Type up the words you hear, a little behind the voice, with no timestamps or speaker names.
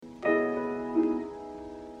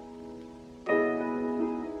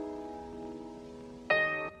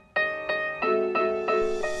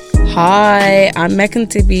Hi, I'm Megan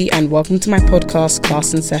Tibby and welcome to my podcast,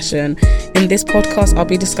 Class in Session. In this podcast, I'll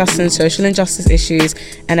be discussing social injustice issues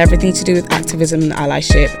and everything to do with activism and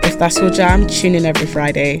allyship. If that's your jam, tune in every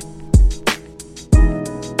Friday.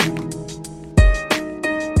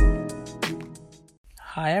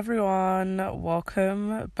 Hi everyone,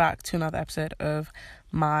 welcome back to another episode of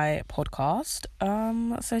my podcast.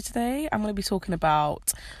 So today I'm going to be talking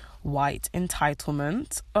about white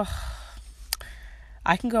entitlement.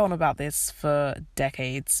 I can go on about this for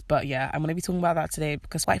decades, but yeah, I'm going to be talking about that today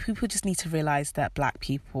because white people just need to realise that black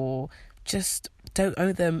people just don't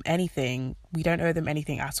owe them anything. We don't owe them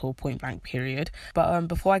anything at all, point blank, period. But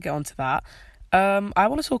before I get on to that, I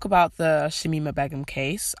want to talk about the Shamima Begum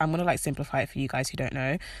case. I'm going to simplify it for you guys who don't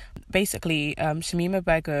know. Basically, Shamima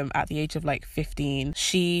Begum, at the age of 15,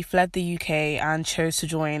 she fled the UK and chose to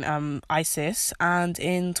join ISIS. And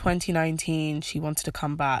in 2019, she wanted to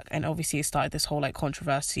come back. And obviously it started this whole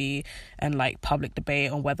controversy and public debate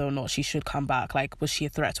on whether or not she should come back. Was she a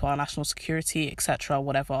threat to our national security, etc.,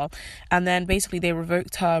 whatever. And then basically they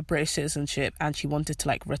revoked her British citizenship and she wanted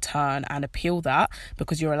to return and appeal that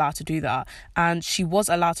because you're allowed to do that. And she was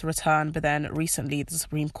allowed to return, but then recently the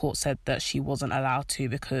Supreme Court said that she wasn't allowed to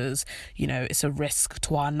because, it's a risk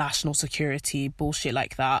to our national security, bullshit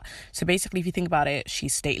like that. So basically, if you think about it,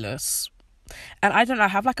 she's stateless. And I don't know,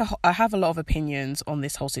 I have a lot of opinions on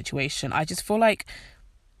this whole situation. I just feel like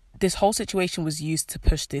this whole situation was used to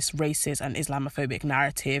push this racist and Islamophobic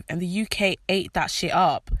narrative, and the UK ate that shit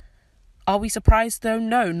up. Are we surprised though?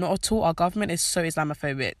 No, not at all. Our government is so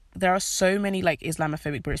Islamophobic. There are so many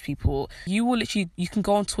Islamophobic British people. You can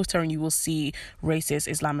go on Twitter and you will see racist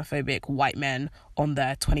Islamophobic white men on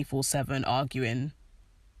there 24/7 arguing.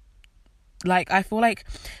 I feel like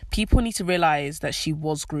people need to realise that she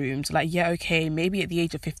was groomed. Okay, maybe at the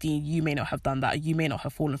age of 15, you may not have done that. You may not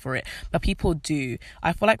have fallen for it. But people do.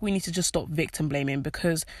 I feel like we need to just stop victim blaming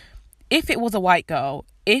because if it was a white girl,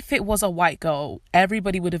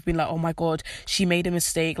 everybody would have been like, oh my God, she made a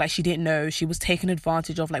mistake. She didn't know. She was taken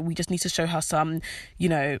advantage of. We just need to show her some,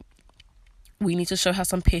 we need to show her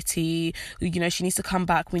some pity. She needs to come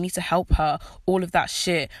back. We need to help her. All of that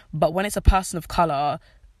shit. But when it's a person of colour,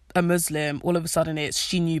 a Muslim, all of a sudden it's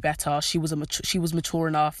she knew better. She was mature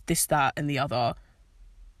enough, this, that and the other.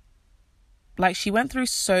 She went through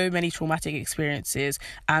so many traumatic experiences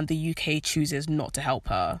and the UK chooses not to help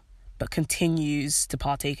her, but continues to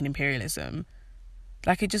partake in imperialism.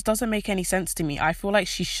 It just doesn't make any sense to me. I feel like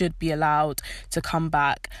she should be allowed to come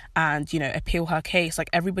back and, appeal her case.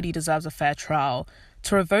 Everybody deserves a fair trial.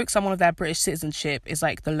 To revoke someone of their British citizenship is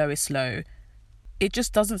the lowest low. It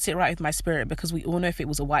just doesn't sit right with my spirit because we all know if it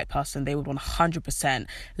was a white person, they would 100%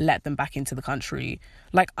 let them back into the country.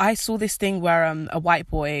 I saw this thing where a white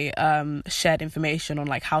boy shared information on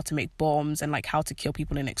how to make bombs and how to kill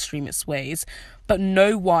people in extremist ways, but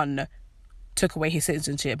no one took away his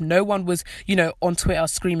citizenship. No one was, on Twitter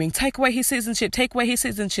screaming, take away his citizenship, take away his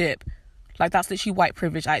citizenship. That's literally white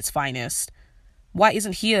privilege at its finest. Why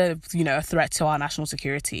isn't he a threat to our national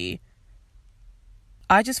security?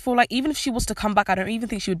 I just feel even if she was to come back, I don't even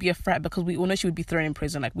think she would be a threat because we all know she would be thrown in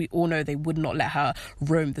prison. We all know they would not let her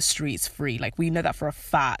roam the streets free. We know that for a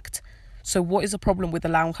fact. So what is the problem with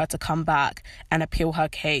allowing her to come back and appeal her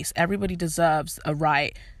case? Everybody deserves a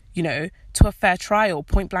right, to a fair trial,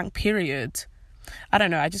 point blank, period. I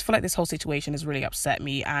don't know. I just feel this whole situation has really upset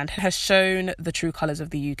me and has shown the true colours of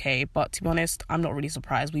the UK. But to be honest, I'm not really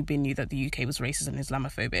surprised. We knew that the UK was racist and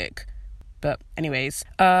Islamophobic. But anyways,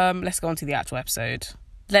 let's go on to the actual episode.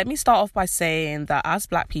 Let me start off by saying that as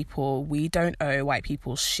black people, we don't owe white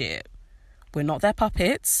people shit. We're not their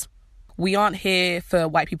puppets. We aren't here for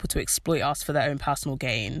white people to exploit us for their own personal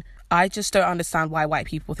gain. I just don't understand why white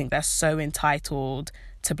people think they're so entitled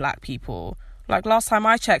to black people. Last time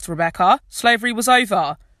I checked, Rebecca, slavery was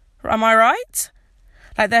over. Am I right?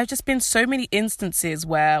 There have just been so many instances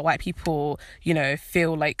where white people,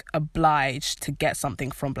 feel obliged to get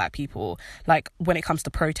something from black people. When it comes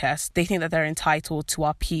to protests, they think that they're entitled to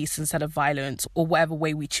our peace instead of violence or whatever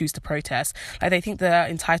way we choose to protest. They think they're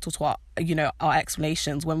entitled to our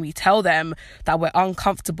explanations when we tell them that we're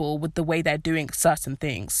uncomfortable with the way they're doing certain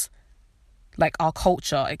things. Our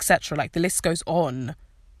culture, etc. The list goes on.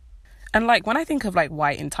 And when I think of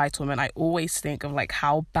white entitlement, I always think of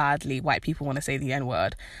how badly white people want to say the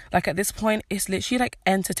N-word. At this point, it's literally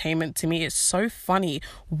entertainment to me. It's so funny.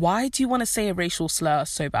 Why do you want to say a racial slur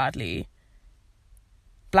so badly?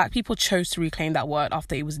 Black people chose to reclaim that word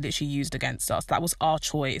after it was literally used against us. That was our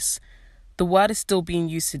choice. The word is still being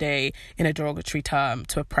used today in a derogatory term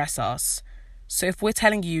to oppress us. So if we're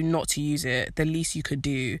telling you not to use it, the least you could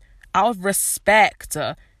do, out of respect,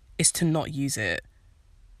 is to not use it.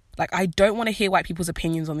 Like, I don't want to hear white people's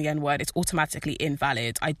opinions on the N-word. It's automatically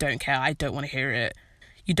invalid. I don't care. I don't want to hear it.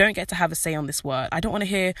 You don't get to have a say on this word. I don't want to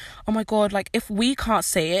hear, oh my God, like, if we can't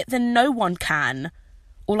say it, then no one can.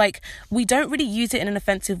 Or, like, we don't really use it in an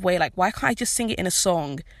offensive way. Like, why can't I just sing it in a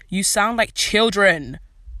song? You sound like children.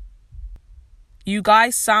 You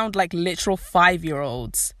guys sound like literal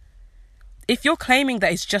 5-year-olds. If you're claiming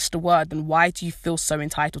that it's just a word, then why do you feel so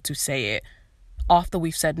entitled to say it? After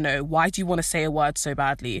we've said no, why do you want to say a word so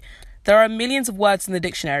badly? There are millions of words in the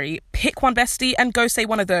dictionary. Pick one, bestie, and go say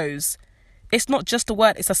one of those. It's not just a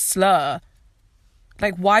word, it's a slur.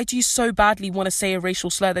 Like, why do you so badly want to say a racial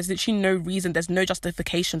slur? There's literally no reason, there's no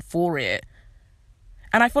justification for it.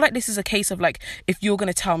 And I feel like this is a case of, like, if you're going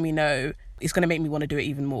to tell me no, it's going to make me want to do it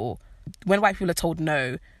even more. When white people are told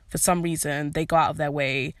no, for some reason, they go out of their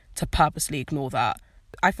way to purposely ignore that.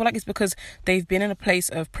 I feel like it's because they've been in a place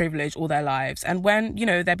of privilege all their lives. And when, you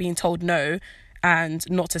know, they're being told no and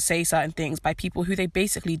not to say certain things by people who they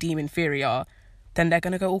basically deem inferior, then they're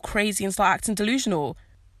going to go all crazy and start acting delusional.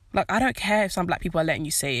 Like, I don't care if some black people are letting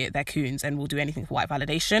you say it, they're coons and will do anything for white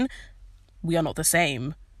validation. We are not the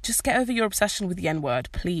same. Just get over your obsession with the N-word,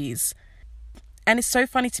 please. And it's so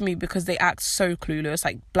funny to me because they act so clueless.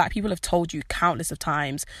 Like, black people have told you countless of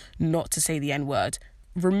times not to say the N-word.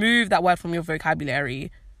 Remove that word from your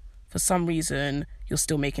vocabulary. For some reason, you're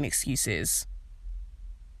still making excuses.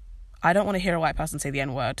 I don't want to hear a white person say the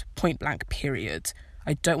N-word, point blank, period.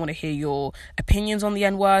 I don't want to hear your opinions on the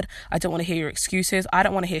N-word. I don't want to hear your excuses. I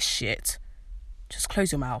don't want to hear shit. Just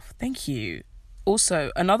close your mouth. Thank you.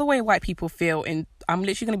 Also, another way white people feel I'm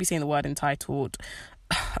literally going to be saying the word entitled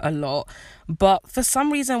a lot, but for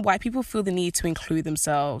some reason, white people feel the need to include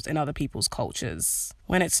themselves in other people's cultures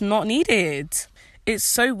when it's not needed. It's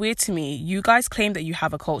so weird to me. You guys claim that you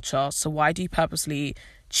have a culture, so why do you purposely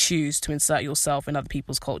choose to insert yourself in other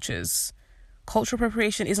people's cultures? Cultural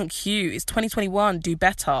appropriation isn't cute. It's 2021. Do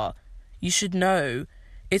better. You should know.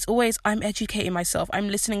 It's always, I'm educating myself. I'm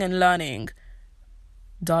listening and learning.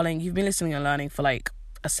 Darling, you've been listening and learning for like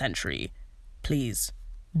a century. Please,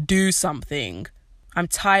 do something. I'm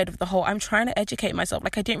tired of the whole, I'm trying to educate myself.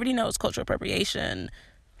 Like, I didn't really know it was cultural appropriation.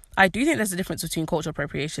 I do think there's a difference between cultural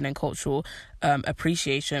appropriation and cultural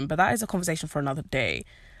appreciation, but that is a conversation for another day.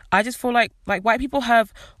 I just feel like white people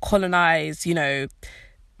have colonized, you know,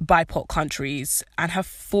 BIPOC countries and have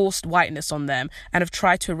forced whiteness on them and have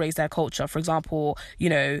tried to erase their culture. For example, you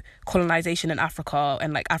know, colonization in Africa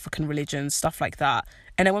and like African religions, stuff like that.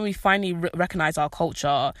 And then when we finally recognize our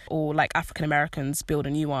culture, or like African Americans build a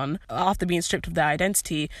new one, after being stripped of their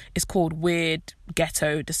identity, it's called weird,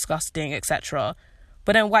 ghetto, disgusting, etc.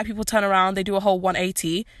 But then white people turn around, they do a whole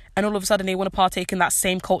 180, and all of a sudden they want to partake in that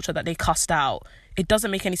same culture that they cussed out. It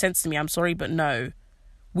doesn't make any sense to me. I'm sorry, but no.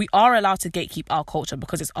 We are allowed to gatekeep our culture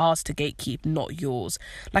because it's ours to gatekeep, not yours.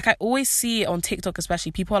 Like, I always see it on TikTok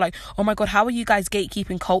especially. People are like, oh my God, how are you guys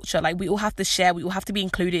gatekeeping culture? Like, we all have to share. We all have to be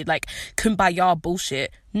included. Like, kumbaya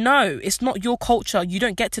bullshit. No, it's not your culture. You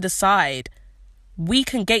don't get to decide. We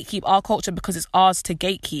can gatekeep our culture because it's ours to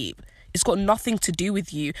gatekeep. It's got nothing to do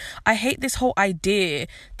with you. I hate this whole idea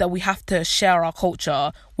that we have to share our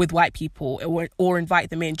culture with white people or invite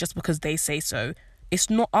them in just because they say so. It's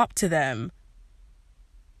not up to them.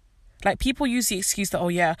 Like, people use the excuse that, oh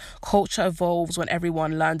yeah, culture evolves when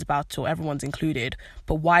everyone learns about it or everyone's included.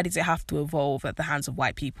 But why does it have to evolve at the hands of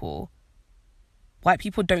white people? White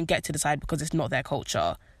people don't get to decide because it's not their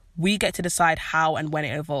culture. We get to decide how and when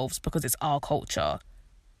it evolves because it's our culture.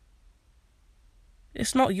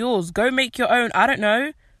 It's not yours. Go make your own. I don't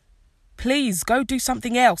know. Please, go do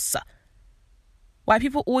something else. White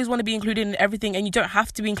people always want to be included in everything, and you don't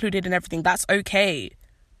have to be included in everything. That's okay.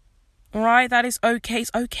 Alright, that is okay.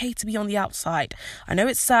 It's okay to be on the outside. I know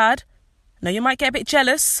it's sad. I know you might get a bit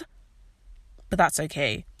jealous. But that's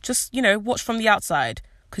okay. Just, you know, watch from the outside.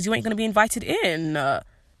 Because you ain't going to be invited in.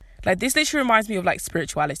 Like, this literally reminds me of, like,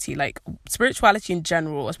 spirituality. Like, spirituality in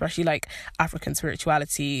general, especially, like, African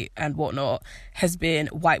spirituality and whatnot, has been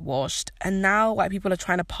whitewashed. And now white people are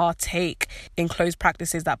trying to partake in closed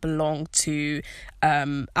practices that belong to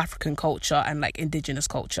African culture and, like, indigenous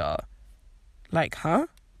culture. Like, huh?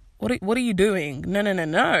 What are you doing?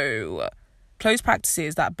 No. Closed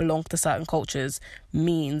practices that belong to certain cultures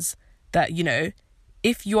means that, you know,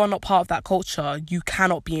 if you are not part of that culture, you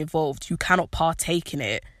cannot be involved. You cannot partake in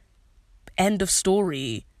it. End of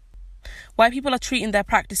story. White people are treating their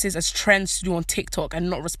practices as trends to do on TikTok and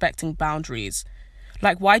not respecting boundaries.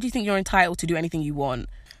 Like, why do you think you're entitled to do anything you want?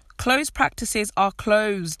 Closed practices are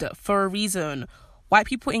closed for a reason. White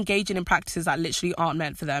people engaging in practices that literally aren't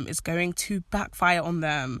meant for them is going to backfire on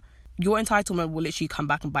them. Your entitlement will literally come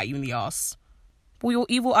back and bite you in the ass. Will your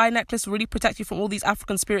evil eye necklace really protect you from all these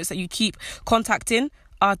African spirits that you keep contacting?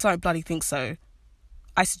 I don't bloody think so.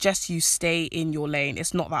 I suggest you stay in your lane.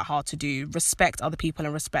 It's not that hard to do. Respect other people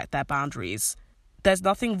and respect their boundaries. There's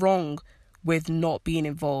nothing wrong with not being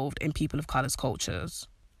involved in people of colour's cultures.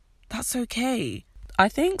 That's okay. I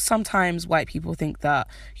think sometimes white people think that,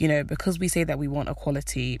 because we say that we want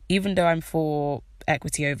equality, even though I'm for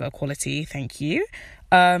equity over equality, thank you,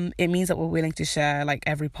 it means that we're willing to share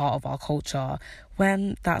every part of our culture,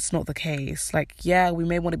 when that's not the case. We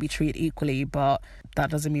may want to be treated equally, but that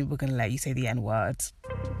doesn't mean we're going to let you say the N-word.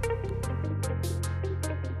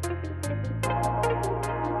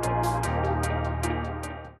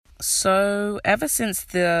 So ever since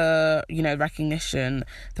the, recognition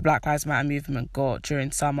the Black Lives Matter movement got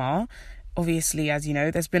during summer, obviously, as you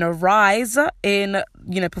know, there's been a rise in,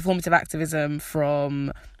 performative activism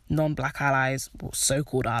from non-Black allies, or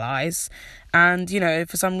so-called allies. And,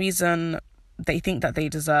 for some reason, they think that they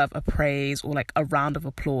deserve a praise or a round of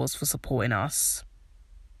applause for supporting us.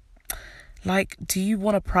 Do you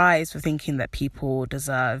want a prize for thinking that people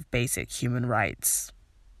deserve basic human rights?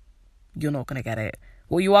 You're not going to get it.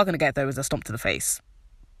 What you are going to get, though, is a stomp to the face.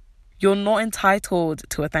 You're not entitled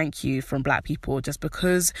to a thank you from Black people just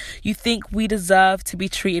because you think we deserve to be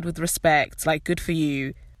treated with respect. Good for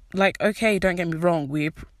you. Okay, don't get me wrong.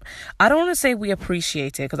 I don't want to say we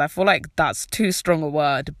appreciate it, because I feel like that's too strong a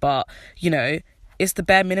word. But, it's the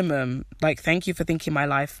bare minimum. Thank you for thinking my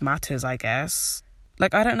life matters, I guess.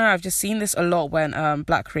 I don't know, I've just seen this a lot when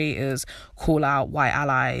Black creators call out white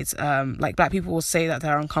allies. Black people will say that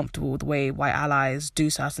they're uncomfortable with the way white allies do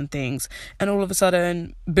certain things, and all of a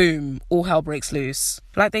sudden, boom, all hell breaks loose.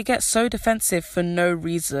 They get so defensive for no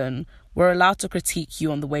reason. We're allowed to critique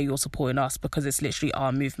you on the way you're supporting us because it's literally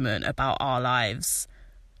our movement about our lives.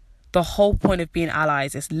 The whole point of being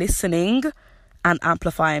allies is listening and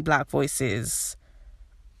amplifying Black voices.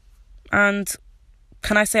 And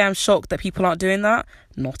can I say I'm shocked that people aren't doing that?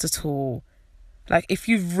 Not at all. If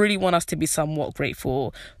you really want us to be somewhat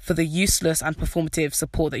grateful for the useless and performative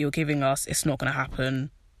support that you're giving us, it's not going to happen.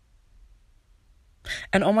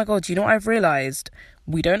 And oh my God, you know what I've realised?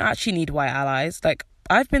 We don't actually need white allies.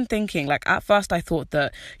 I've been thinking, at first I thought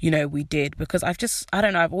that, we did, because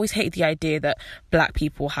I've always hated the idea that Black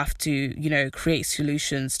people have to, create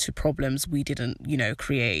solutions to problems we didn't,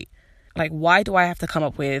 create. Why do I have to come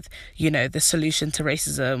up with, the solution to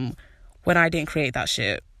racism when I didn't create that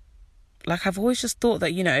shit? I've always just thought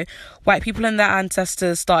that, white people and their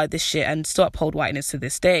ancestors started this shit and still uphold whiteness to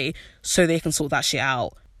this day so they can sort that shit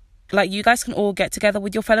out. You guys can all get together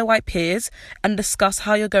with your fellow white peers and discuss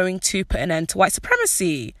how you're going to put an end to white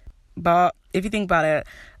supremacy. But if you think about it,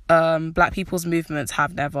 Black people's movements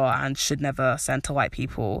have never and should never center white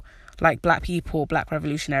people. Black people, Black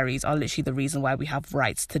revolutionaries are literally the reason why we have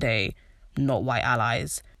rights today, not white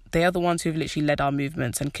allies. They are the ones who've literally led our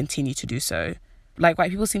movements and continue to do so. White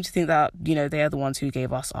people seem to think that, they are the ones who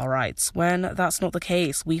gave us our rights, when that's not the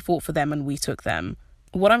case. We fought for them and we took them.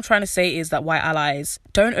 What I'm trying to say is that white allies,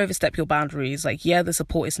 don't overstep your boundaries. The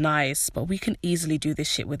support is nice, but we can easily do this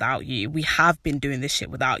shit without you. We have been doing this shit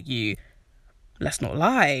without you. Let's not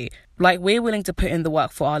lie. We're willing to put in the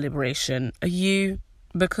work for our liberation. Are you?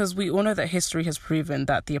 Because we all know that history has proven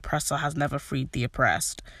that the oppressor has never freed the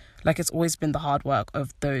oppressed. It's always been the hard work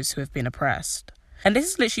of those who have been oppressed. And this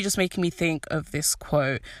is literally just making me think of this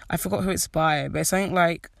quote. I forgot who it's by, but it's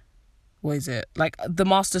something what is it? The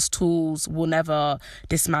master's tools will never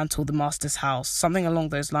dismantle the master's house. Something along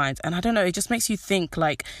those lines. And I don't know, it just makes you think,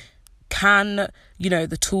 can,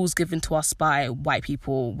 the tools given to us by white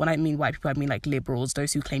people, when I mean white people, I mean liberals,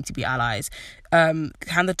 those who claim to be allies, can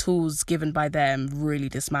the tools given by them really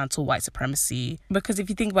dismantle white supremacy? Because if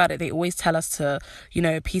you think about it, they always tell us to,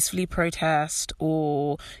 peacefully protest,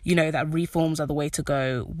 or, that reforms are the way to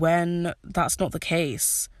go, when that's not the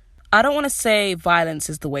case. I don't want to say violence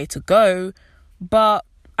is the way to go, but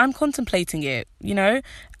I'm contemplating it,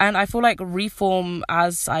 and I feel reform,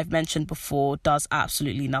 as I've mentioned before, does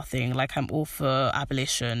absolutely nothing. I'm all for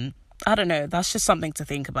abolition. I don't know, that's just something to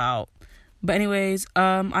think about. But anyways,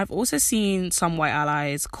 I've also seen some white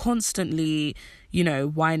allies constantly,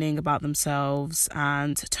 whining about themselves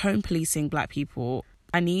and tone policing Black people.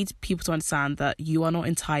 I need people to understand that you are not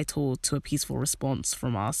entitled to a peaceful response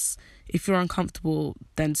from us. If you're uncomfortable,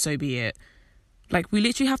 then so be it. We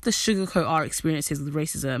literally have to sugarcoat our experiences with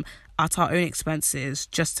racism at our own expenses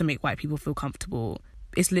just to make white people feel comfortable.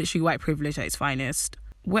 It's literally white privilege at its finest.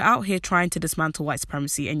 We're out here trying to dismantle white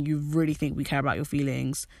supremacy, and you really think we care about your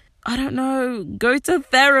feelings? I don't know. Go to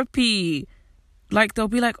therapy. They'll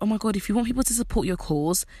be oh my God, if you want people to support your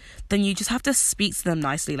cause, then you just have to speak to them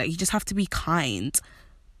nicely. You just have to be kind.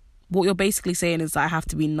 What you're basically saying is that I have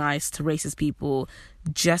to be nice to racist people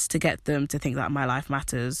just to get them to think that my life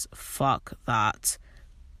matters. Fuck that.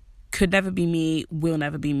 Could never be me, will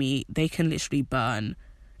never be me. They can literally burn.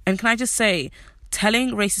 And can I just say,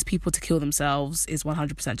 telling racist people to kill themselves is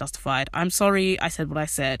 100% justified. I'm sorry, I said what I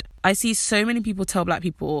said. I see so many people tell black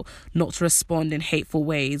people not to respond in hateful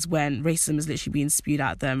ways when racism is literally being spewed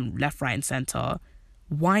at them left, right and centre.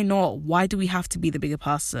 Why not? Why do we have to be the bigger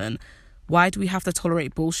person? Why do we have to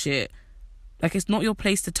tolerate bullshit? Like, it's not your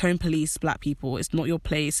place to tone police black people. It's not your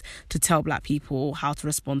place to tell black people how to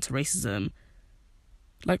respond to racism.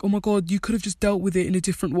 Like, oh my God, you could have just dealt with it in a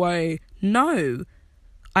different way. No.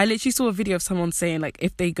 I literally saw a video of someone saying, like,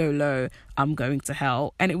 if they go low, I'm going to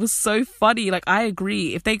hell. And it was so funny. Like, I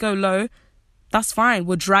agree. If they go low, that's fine.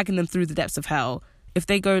 We're dragging them through the depths of hell. If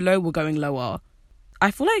they go low, we're going lower.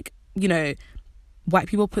 I feel like, white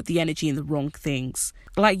people put the energy in the wrong things.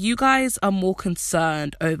 Like, you guys are more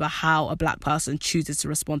concerned over how a black person chooses to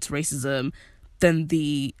respond to racism than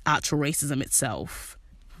the actual racism itself.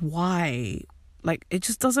 Why? Like, it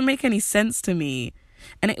just doesn't make any sense to me.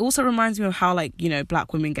 And it also reminds me of how,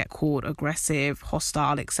 black women get called aggressive,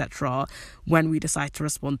 hostile, etc. when we decide to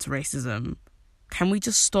respond to racism. Can we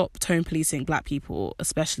just stop tone policing black people,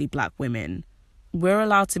 especially black women? We're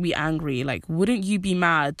allowed to be angry. Like, wouldn't you be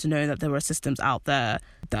mad to know that there are systems out there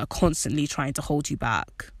that are constantly trying to hold you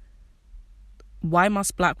back? Why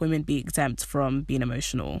must black women be exempt from being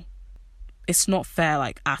emotional? It's not fair,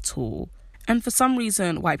 at all. And for some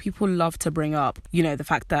reason, white people love to bring up, the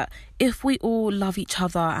fact that if we all love each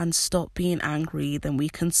other and stop being angry, then we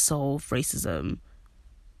can solve racism.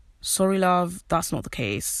 Sorry, love, that's not the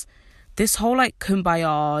case. This whole,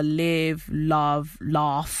 kumbaya, live, love,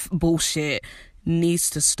 laugh bullshit needs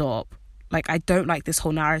to stop. I don't like this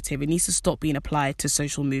whole narrative. It needs to stop being applied to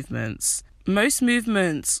social movements. Most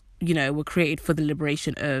movements, were created for the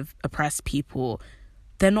liberation of oppressed people.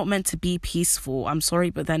 They're not meant to be peaceful. I'm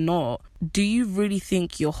sorry, but they're not. Do you really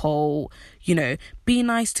think your whole, be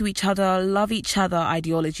nice to each other, love each other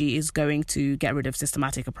ideology is going to get rid of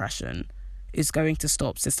systematic oppression? Is going to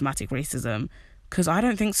stop systematic racism? Because I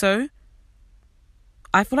don't think so.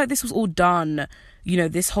 I feel like this was all done,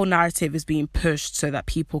 this whole narrative is being pushed so that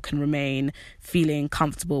people can remain feeling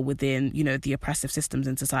comfortable within, the oppressive systems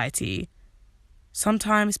in society.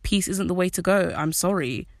 Sometimes peace isn't the way to go. I'm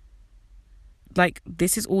sorry.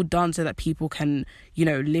 This is all done so that people can,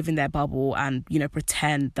 live in their bubble and,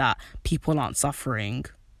 pretend that people aren't suffering.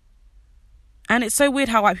 And it's so weird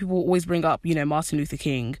how white people always bring up, Martin Luther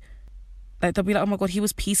King. They'll be like, oh my God, he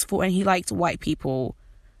was peaceful and he liked white people.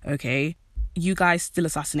 Okay, you guys still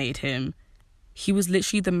assassinated him. He was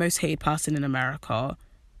literally the most hated person in America.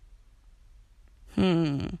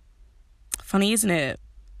 Funny, isn't it?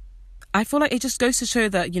 I feel like it just goes to show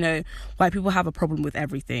that, white people have a problem with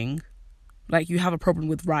everything. You have a problem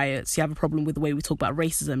with riots, you have a problem with the way we talk about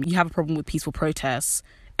racism, you have a problem with peaceful protests.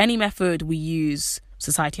 Any method we use,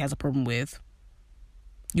 society has a problem with.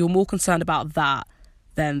 You're more concerned about that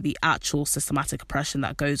than the actual systematic oppression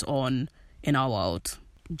that goes on in our world.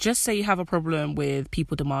 Just say you have a problem with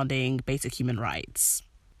people demanding basic human rights.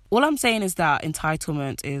 All I'm saying is that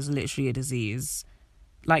entitlement is literally a disease.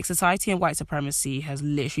 Society and white supremacy has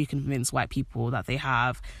literally convinced white people that they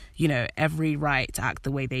have, every right to act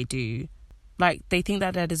the way they do. They think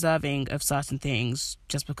that they're deserving of certain things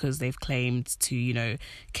just because they've claimed to,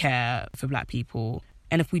 care for black people.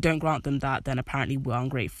 And if we don't grant them that, then apparently we're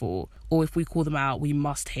ungrateful. Or if we call them out, we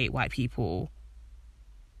must hate white people.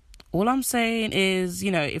 All I'm saying is,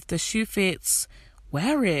 if the shoe fits,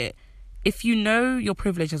 wear it. If you know your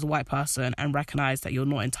privilege as a white person and recognize that you're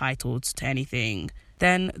not entitled to anything,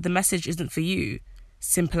 then the message isn't for you.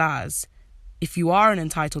 Simple as. If you are an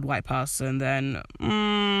entitled white person, then,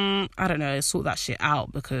 I don't know, sort that shit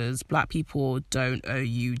out because black people don't owe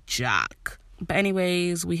you jack. But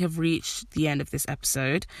anyways, we have reached the end of this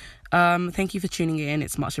episode. Thank you for tuning in.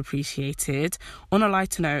 It's much appreciated. On a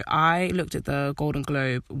lighter note, I looked at the Golden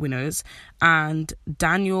Globe winners and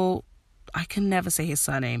Daniel, I can never say his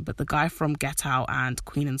surname, but the guy from Get Out and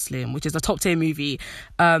Queen and Slim, which is a top tier movie,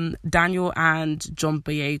 Daniel and John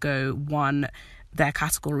Boyega won their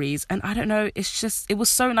categories. And I don't know, it was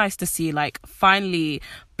so nice to see finally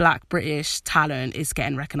black British talent is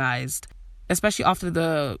getting recognised, especially after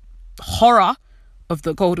the horror of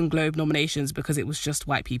the Golden Globe nominations because it was just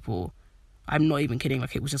white people. I'm not even kidding,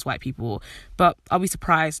 it was just white people. But I'll be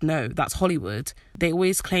surprised? No, that's Hollywood. They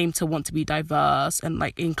always claim to want to be diverse and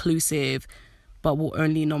inclusive, but will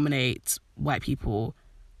only nominate white people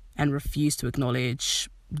and refuse to acknowledge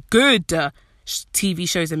good TV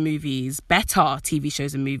shows and movies, better TV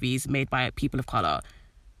shows and movies made by people of colour.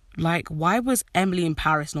 Like, why was Emily in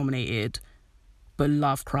Paris nominated, but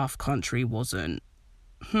Lovecraft Country wasn't?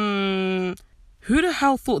 Who the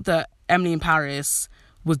hell thought that Emily in Paris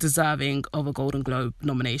was deserving of a Golden Globe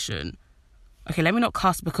nomination? Okay, let me not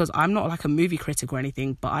cuss because I'm not like a movie critic or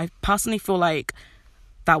anything, but I personally feel like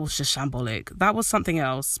that was just shambolic. That was something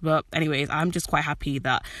else. But anyways, I'm just quite happy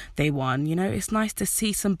that they won. You know, it's nice to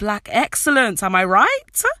see some black excellence. Am I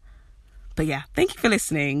right? But yeah, thank you for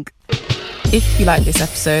listening. If you like this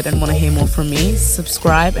episode and want to hear more from me,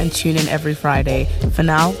 subscribe and tune in every Friday. For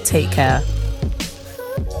now, take care.